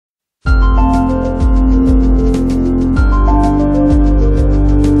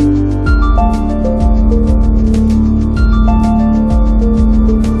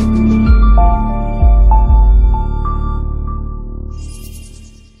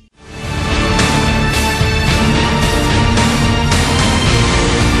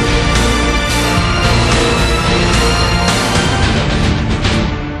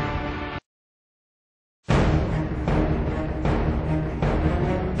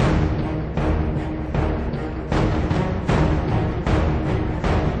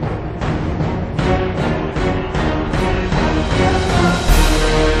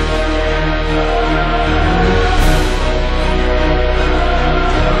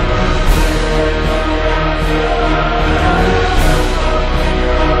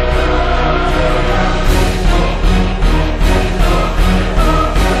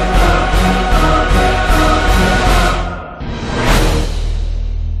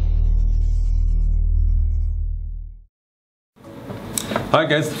Hi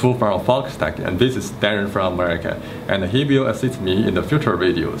guys, Fu from Foxtech, and this is Darren from America, and he will assist me in the future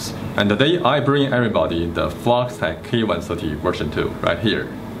videos. And today I bring everybody the Foxtech K130 version 2 right here.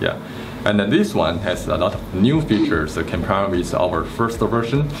 Yeah. And this one has a lot of new features compared with our first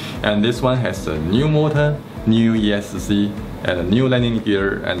version. And this one has a new motor, new ESC, and a new landing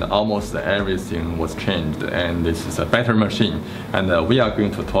gear, and almost everything was changed. And this is a better machine. And we are going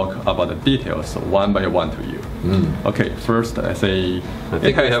to talk about the details one by one to you. Okay, first I think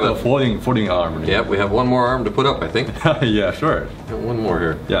it has a folding arm. Yeah, we have one more arm to put up, I think. Yeah, sure. One more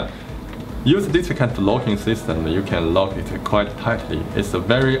here. Yeah. Use this kind of locking system, you can lock it quite tightly. It's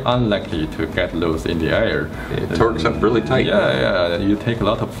very unlikely to get loose in the air. It torques up really tight. Yeah, you take a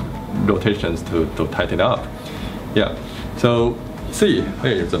lot of rotations to tighten it up. Yeah, so see,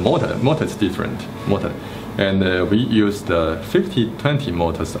 here the motor is different. And we use the 5020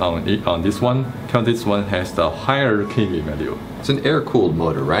 motors on this one, because this one has the higher KV value. It's an air-cooled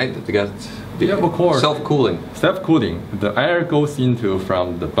motor, right? Yeah, of course. Self-cooling. Self-cooling. The air goes into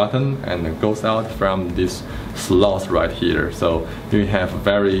from the button and goes out from this slot right here. So you have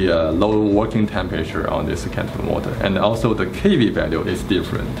very low working temperature on this kind of motor. And also the KV value is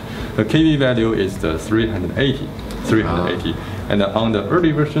different. The KV value is the 380. And on the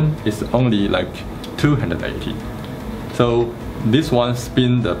early version, it's only like 280. So this one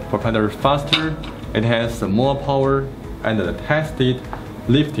spins the propeller faster. It has more power, and the tested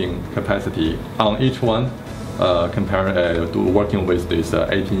lifting capacity on each one compared to working with this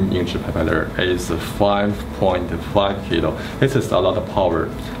 18-inch propeller is 5.5 kilo. This is a lot of power.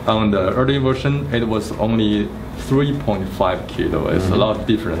 On the early version, it was only 3.5 kilo. It's a lot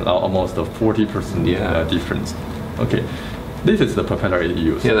different, almost a 40% difference. Okay, this is the propeller it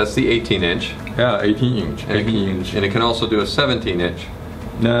used. Yeah, that's the 18-inch. Yeah, 18-inch. And it can also do a 17-inch.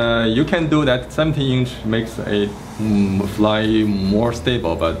 You can do that. 17-inch makes it fly more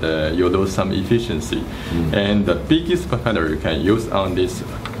stable, but you lose some efficiency. And the biggest propeller you can use on this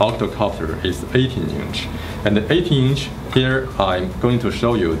Octocopter is 18-inch. And the 18-inch, here I'm going to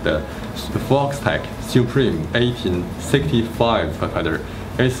show you the Foxtech Supreme 1865 propeller.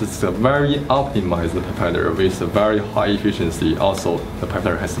 It's a very optimized propeller with very high efficiency. Also, the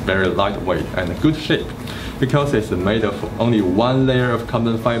propeller has very lightweight and good shape, because it's made of only one layer of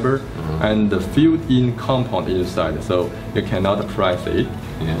carbon fiber and the filled-in compound inside, so you cannot press it.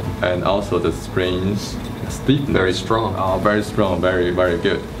 And also the springs stiffness. Very strong. Very strong, very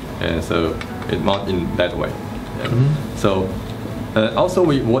good. And so it's not in that way. So also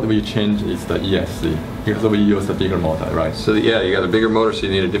what we changed is the ESC, because we use a bigger motor, right? So yeah, you got a bigger motor, so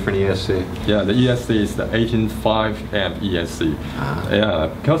you need a different ESC. Yeah, the ESC is the 18.5 amp ESC. Yeah,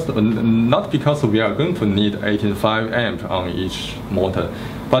 not because we are going to need 18.5 amp on each motor,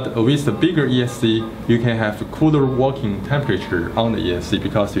 but with the bigger ESC, you can have cooler working temperature on the ESC,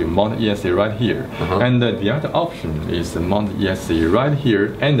 because you mount ESC right here. And the other option is to mount ESC right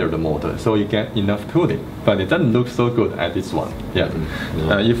here under the motor, so you get enough cooling. But it doesn't look so good at this one.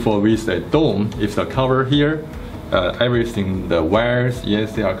 If with a dome, if the cover here, everything, the wires,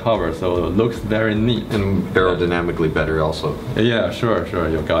 ESC are covered, so it looks very neat. And aerodynamically better also. Yeah, sure,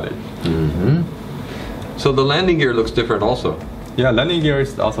 you got it. So the landing gear looks different also. Yeah, landing gear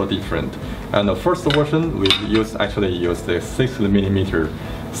is also different. And the first version, we actually use the 6mm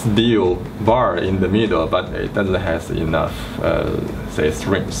steel bar in the middle, but it doesn't have enough, say,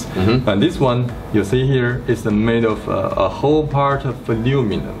 strings. And this one, you see here, is made of a whole part of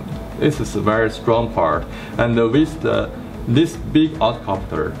aluminum. This is a very strong part. And with this big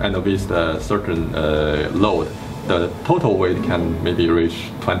octocopter and with the certain load, the total weight can maybe reach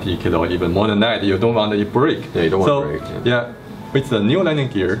 20 kilo, even more than that. You don't want it to break. Yeah, you don't want it to break. Yeah, with the new landing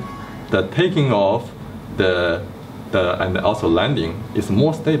gear, the taking off, and also landing is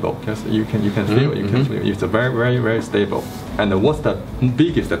more stable, because you can feel it's very stable. And what's the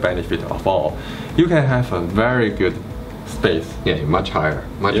biggest benefit of all? You can have a very good space. Yeah, much higher.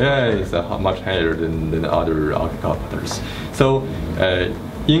 It's much higher than the other octocopters. So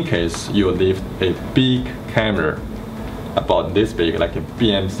in case you lift a big camera about this big, like a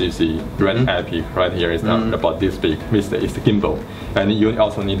BMCC Red Epic right here is about this big, with the gimbal, and you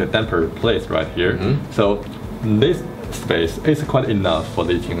also need a damper plate right here. So this space is quite enough for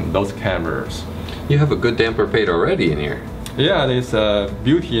lifting those cameras. You have a good damper plate already in here. Yeah, there's a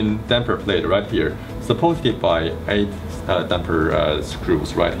built-in damper plate right here, supported by 8 damper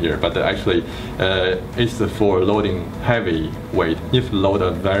screws right here, but actually it's for loading heavy weight. If load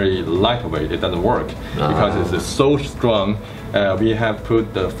a very lightweight, it doesn't work, because it's so strong. We have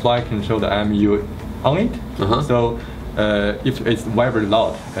put the flight control, the MU on it, so if it's very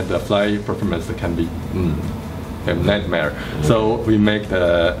loud, and the flight performance can be a nightmare. So we make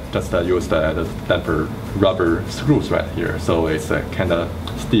just use the damper rubber screws right here, so it's kind of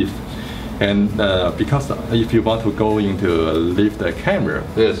stiff. And because if you want to go into lift the camera,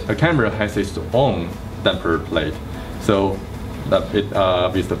 yes, the camera has its own damper plate. So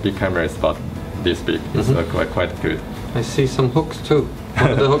with the big camera, it's about this big. It's quite good. I see some hooks too.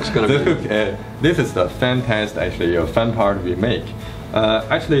 What are the hooks going to be? Hook, this is the fantastic, actually, a fun part we make.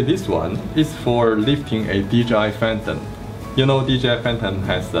 Actually, this one is for lifting a DJI Phantom. You know, DJI Phantom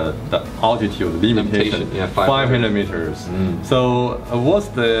has the altitude limitation, yeah, 500 meters. So what's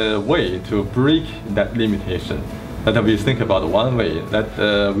the way to break that limitation? That we think about one way,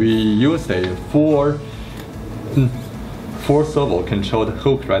 that we use a four servo controlled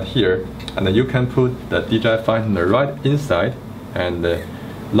hook right here, and you can put the DJI Phantom right inside and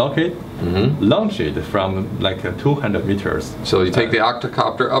lock it, launch it from like 200 meters. So you take the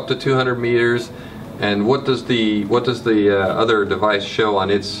Octocopter up to 200 meters, and what does the other device show on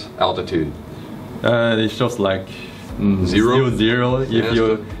its altitude? It shows like zero.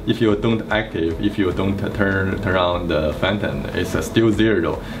 If you don't active, if you don't turn on the Phantom, it's still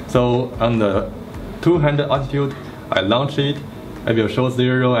 0. So on the 200 altitude, I launch it. It will show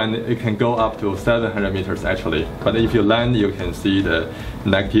 0, and it can go up to 700 meters actually. But if you land, you can see the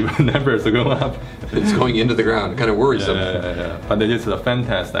negative numbers going up. It's going into the ground, kind of worrisome. Yeah. But it is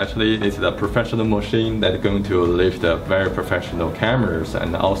fantastic. Actually, it's a professional machine that's going to lift very professional cameras.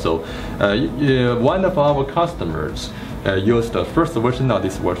 And also, one of our customers used the first version of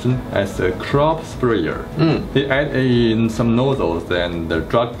this version as a crop sprayer. They add in some nozzles and the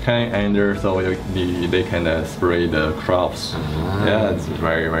drug can enter, so they can spray the crops. Yeah, it's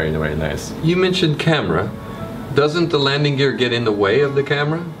very, very, very nice. You mentioned camera. Doesn't the landing gear get in the way of the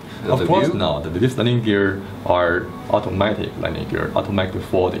camera? Of course not. This landing gear are automatic landing gear, automatic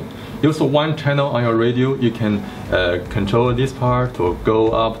folding. Use one channel on your radio, you can control this part to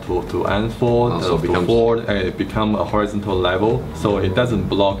go up, to unfold, to fold, and it become a horizontal level, so it doesn't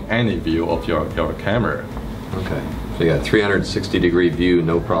block any view of your camera. Okay. So you got 360 degree view,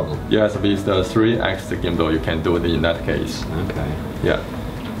 no problem. Yes, with the 3x gimbal, you can do it in that case. Okay. Yeah.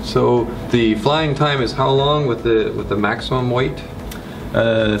 So the flying time is how long with the maximum weight?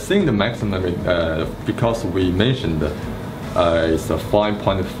 Seeing the maximum, because we mentioned it's a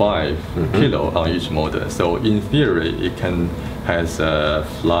 5.5 kilo on each motor. So in theory, it has a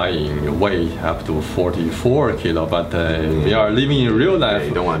flying weight up to 44 kilo. But we are living in real life.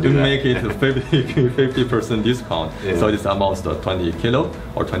 You don't want to do that. Make it 50% discount. Yeah. So it's almost 20 kilo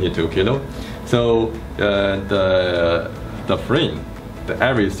or 22 kilo. So the frame,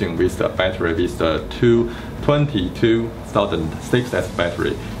 everything with the battery, with the 22,006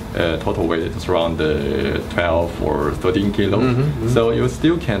 battery, total weight is around 12 or 13 kilo. So you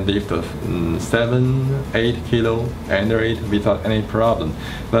still can lift 7, 8 kilo under it without any problem.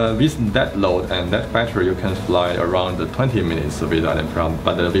 But with that load and that battery, you can fly around 20 minutes without any problem.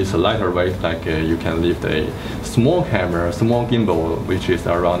 But with a lighter weight, like you can lift a small camera, small gimbal, which is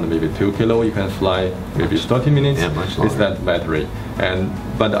around maybe 2 kilo, you can fly maybe 30 minutes with that battery.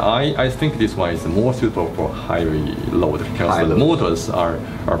 But I think this one is more suitable for high load, because the motors are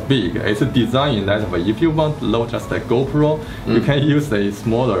big. It's designed in that way. If you want to load just a GoPro, you can use a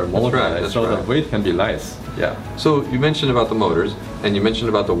smaller motor, so the weight can be less. Yeah. So you mentioned about the motors, and you mentioned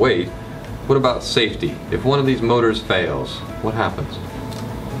about the weight. What about safety? If one of these motors fails, what happens?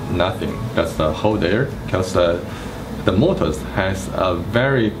 Nothing. Just hold there, because the motors has a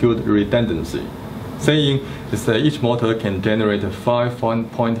very good redundancy. Saying each motor can generate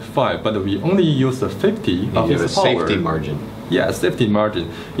 5.5, but we only use 50 of its power. Safety margin. Yeah, safety margin.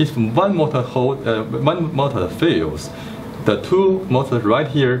 If one motor fails, the two motors right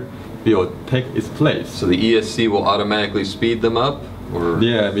here will take its place. So the ESC will automatically speed them up, or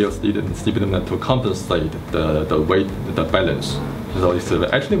yeah, we'll speed them up to compensate the weight, the balance. So it's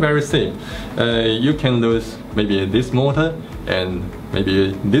actually very safe. You can lose maybe this motor and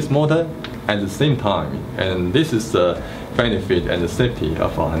maybe this motor at the same time, and this is the benefit and the safety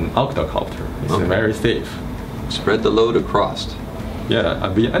of an octocopter. It's very safe. Spread the load across. Yeah,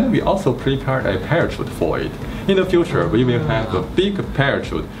 and we also prepared a parachute for it. In the future, we will have a big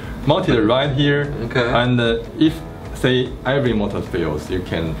parachute mounted right here, and if say every motor fails, you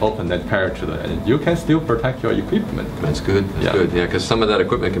can open that parachute and you can still protect your equipment. That's good. That's good. Yeah, because some of that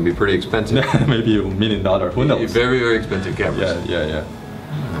equipment can be pretty expensive. Maybe $1 million. Who knows? Very, very expensive cameras. Yeah.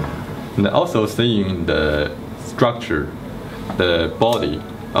 And also seeing the structure, the body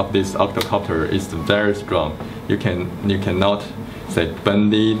of this octocopter is very strong. You cannot say,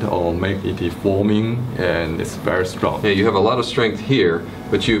 bend it or make it deforming, and it's very strong. Yeah, you have a lot of strength here,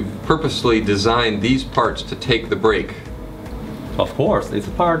 but you've purposely designed these parts to take the brake. Of course, it's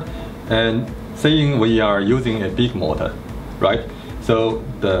part, and saying we are using a big motor, right? So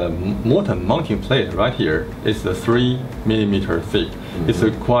the motor mounting plate right here is a 3 mm thick. It's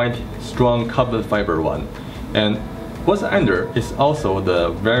a quite strong carbon fiber one, and what's under is also the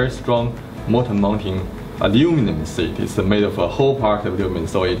very strong motor mounting aluminum seat. It's made of a whole part of aluminum,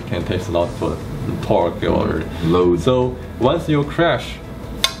 so it can take a lot of torque or load. So once you crash,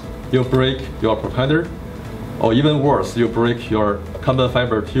 you break your propeller, or even worse, you break your carbon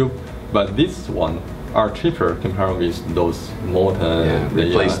fiber tube. But this one are cheaper compared with those motor.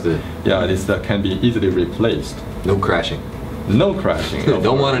 This can be easily replaced. No crashing. No crashing.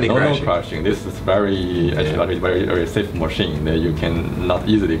 Don't want any crashing. No crashing. This is actually very safe machine that you can not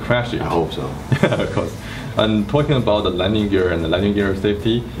easily crash it. I hope so. Of course. And talking about the landing gear and the landing gear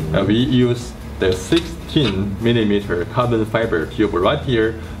safety, we use the 16 mm carbon fiber tube right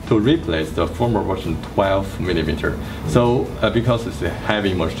here to replace the former version 12 mm. So because it's a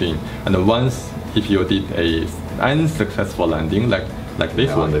heavy machine, and once if you did a unsuccessful landing like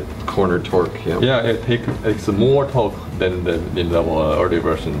this one, the corner torque. It takes more torque than in the early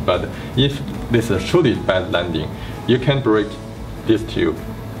version. But if this is truly bad landing, you can break this tube.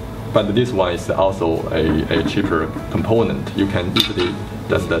 But this one is also a cheaper component. You can easily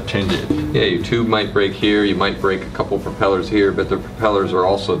just change it. Yeah, your tube might break here. You might break a couple propellers here, but the propellers are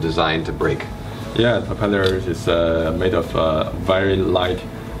also designed to break. Yeah, the propeller is made of very light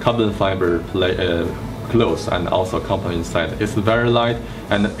carbon fiber clothes and also component inside. It's very light,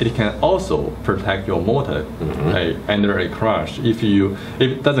 and it can also protect your motor under a crash. If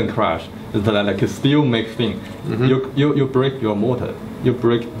it doesn't crash, it's like a steel make thing. You break your motor.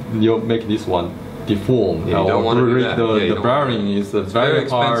 You make this one deform. You don't want to do that. The bearing is very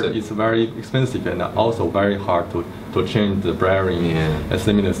hard. Expensive. It's very expensive and also very hard to change the bearing. And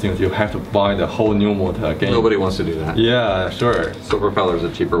similar things. You have to buy the whole new motor again. Nobody wants to do that. Yeah, sure. So propeller is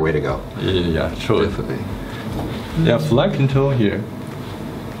a cheaper way to go. Yeah, sure. Definitely. Yeah, flight control here.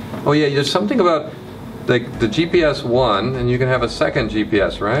 Oh yeah, there's something about like the GPS one, and you can have a second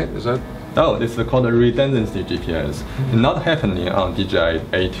GPS, right? Is that? Oh, this is called a redundancy GPS. Not happening on DJI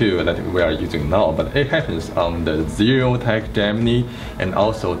A2 that we are using now, but it happens on the Zero Tech Gemini and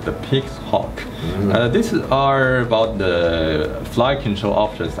also the Pixhawk. These are about the flight control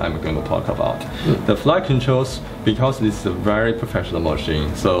options I'm going to talk about. The flight controls, because this is a very professional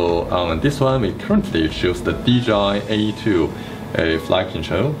machine, so on this one we currently choose the DJI A2 flight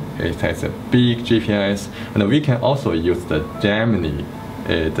control. It has a big GPS, and we can also use the Gemini.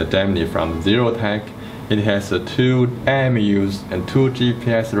 The Gemini from Zero Tech. It has 2 AMUs and 2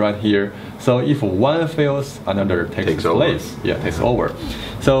 GPS right here. So if one fails, another takes place. Over. Yeah, takes over.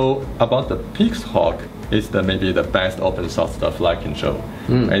 So about the Pixhawk, is maybe the best open source flight control.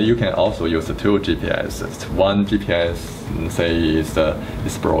 And you can also use 2 GPS. One GPS, say,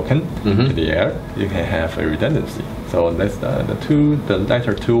 is broken in the air. You can have a redundancy. So that's the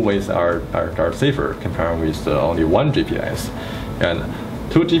latter 2 ways are safer compared with only 1 GPS. And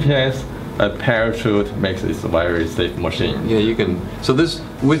 2 GPS, a parachute makes it a very safe machine. Yeah, you can. So this,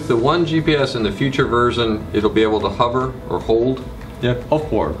 with the 1 GPS in the future version, it'll be able to hover or hold? Yeah, of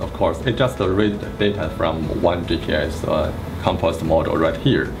course. It just reads data from 1 GPS composite model right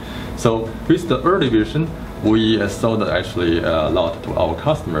here. So with the early version, we sold actually a lot to our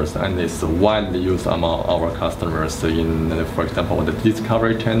customers, and it's widely used among our customers in, for example, the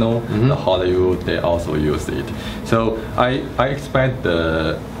Discovery Channel, the Hollywood, they also use it. So I expect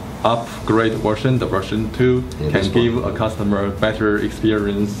the upgrade version, the version 2, can give a customer better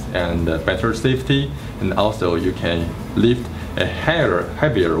experience and better safety, and also you can lift a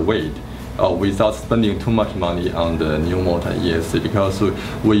heavier weight without spending too much money on the new motor ESC, because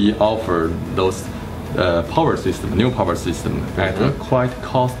we offer those new power system at a quite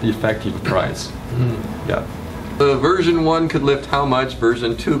cost-effective price. Yeah. Version 1 could lift how much?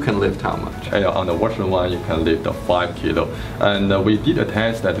 Version 2 can lift how much? On the version 1, you can lift 5 kilo, and we did a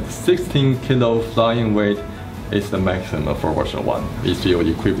test that 16 kilo flying weight is the maximum for version 1 if you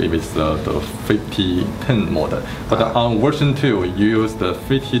equip it with the 5010 motor. But on version 2, you use the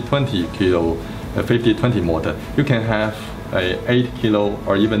 5020 motor. You can have a 8 kilo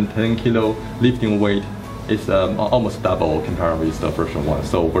or even 10 kilo lifting weight. Is almost double compared with the version 1.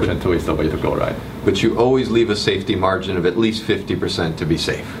 So version 2 is the way to go, right? But you always leave a safety margin of at least 50% to be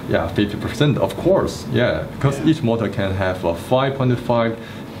safe. Yeah, 50%, of course. Yeah, because each motor can have a 5.5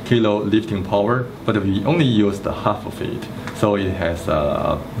 kilo lifting power, but we only used half of it. So it has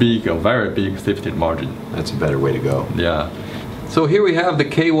a very big safety margin. That's a better way to go. Yeah. So here we have the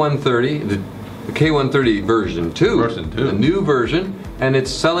K130, the K130 version 2. Version 2. The new version, and it's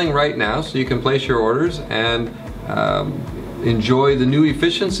selling right now, so you can place your orders and enjoy the new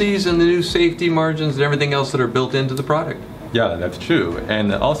efficiencies and the new safety margins and everything else that are built into the product. Yeah, that's true.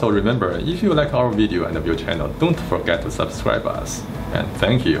 And also remember, if you like our video and your channel, don't forget to subscribe us. And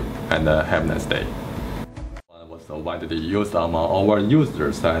thank you, and have a nice day. Was widely used among our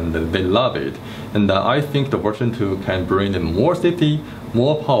users, and they love it. And I think the version 2 can bring in more safety,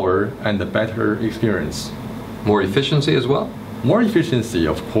 more power, and a better experience. More efficiency as well? More efficiency,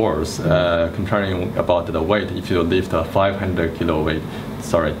 of course, comparing about the weight. If you lift a 500 kilo weight,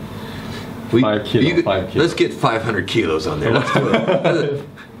 sorry, 5 kilo. Let's get 500 kilos on there. Let's do it.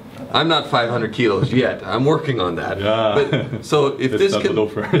 I'm not 500 kilos yet. I'm working on that. Yeah. But, so if this can,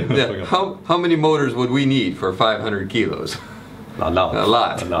 yeah, how many motors would we need for 500 kilos? A lot. A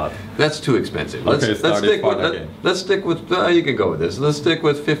lot. A lot. That's too expensive. Let's stick with. You can go with this. Let's stick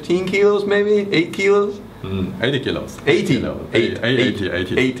with 15 kilos, maybe 8 kilos. 80 kilos. 80.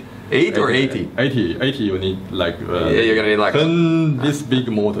 8 or 80? 80 you need like yeah, you're gonna need like 10 this big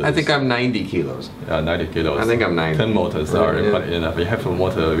motors. I think I'm 90 kilos. 90 kilos. I think I'm 90. 10 motors are quite enough. We have a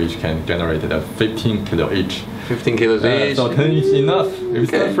motor which can generate 15 kilo each. 15 kilos each. So 10 is enough.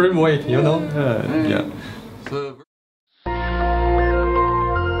 It's the frame weight, you know. Yeah.